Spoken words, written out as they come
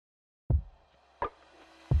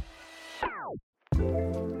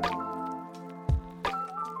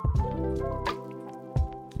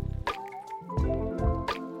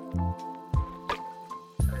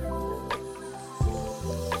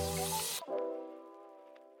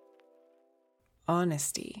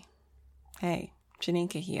Honesty. Hey,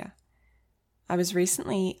 Janika here. I was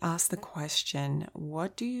recently asked the question,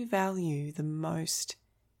 what do you value the most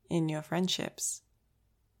in your friendships?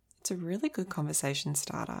 It's a really good conversation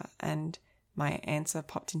starter, and my answer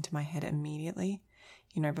popped into my head immediately,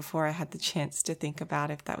 before I had the chance to think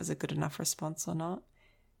about if that was a good enough response or not.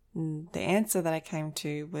 The answer that I came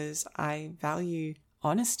to was I value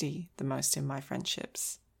honesty the most in my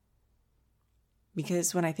friendships.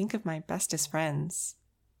 Because when I think of my bestest friends,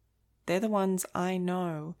 they're the ones I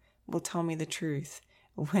know will tell me the truth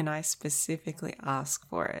when I specifically ask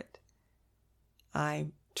for it. I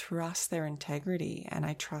trust their integrity and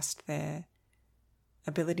I trust their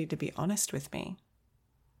ability to be honest with me.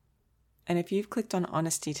 And if you've clicked on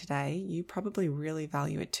honesty today, you probably really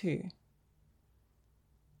value it too.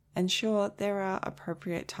 And sure, there are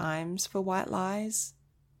appropriate times for white lies.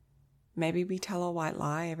 Maybe we tell a white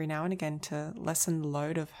lie every now and again to lessen the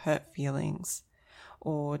load of hurt feelings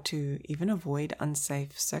or to even avoid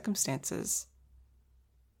unsafe circumstances.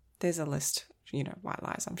 There's a list, white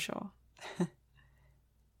lies, I'm sure.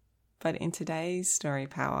 But in today's Story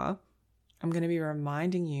Power, I'm going to be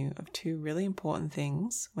reminding you of two really important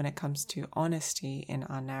things when it comes to honesty in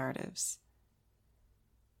our narratives.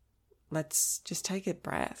 Let's just take a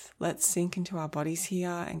breath. Let's sink into our bodies here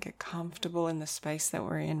and get comfortable in the space that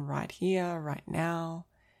we're in right here, right now.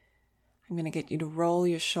 I'm going to get you to roll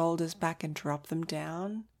your shoulders back and drop them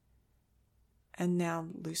down. And now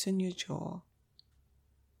loosen your jaw.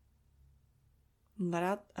 Let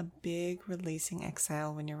out a big releasing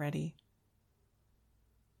exhale when you're ready.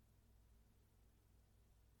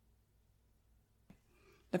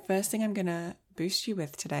 The first thing I'm going to boost you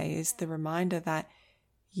with today is the reminder that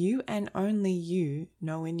you and only you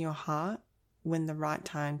know in your heart when the right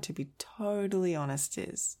time to be totally honest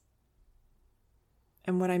is.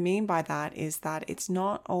 And what I mean by that is that it's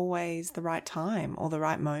not always the right time or the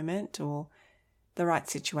right moment or the right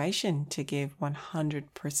situation to give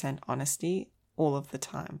 100% honesty all of the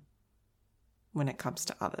time when it comes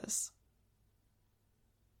to others.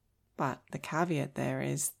 But the caveat there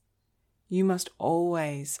is you must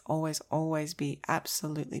always, always, always be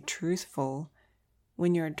absolutely truthful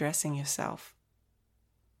when you're addressing yourself.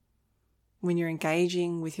 When you're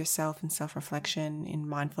engaging with yourself in self-reflection, in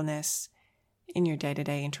mindfulness, in your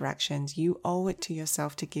day-to-day interactions, you owe it to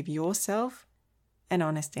yourself to give yourself an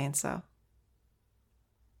honest answer.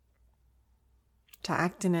 To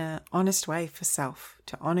act in an honest way for self,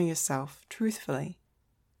 to honor yourself truthfully.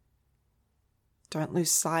 Don't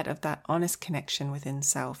lose sight of that honest connection within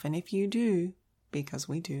self. And if you do, because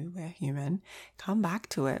we do, we're human, come back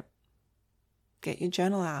to it. Get your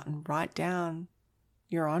journal out and write down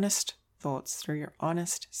your honest thoughts through your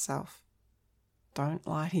honest self. Don't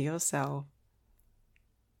lie to yourself.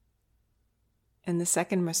 And the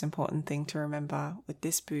second most important thing to remember with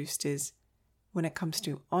this boost is when it comes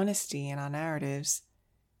to honesty in our narratives,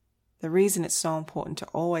 the reason it's so important to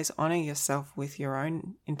always honor yourself with your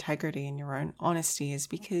own integrity and your own honesty is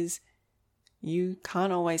because you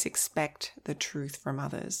can't always expect the truth from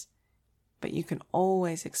others, but you can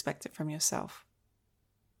always expect it from yourself.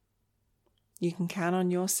 You can count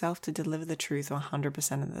on yourself to deliver the truth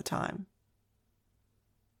 100% of the time.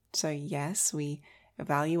 So yes, we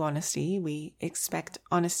value honesty. We expect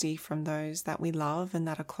honesty from those that we love and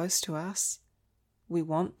that are close to us. We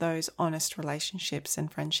want those honest relationships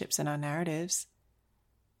and friendships in our narratives.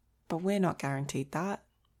 But we're not guaranteed that.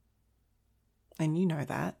 And you know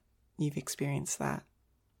that. You've experienced that.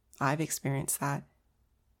 I've experienced that.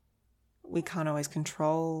 We can't always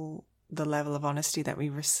control the level of honesty that we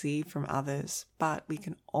receive from others, but we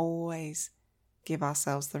can always give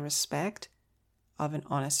ourselves the respect of an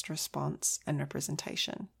honest response and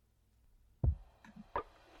representation.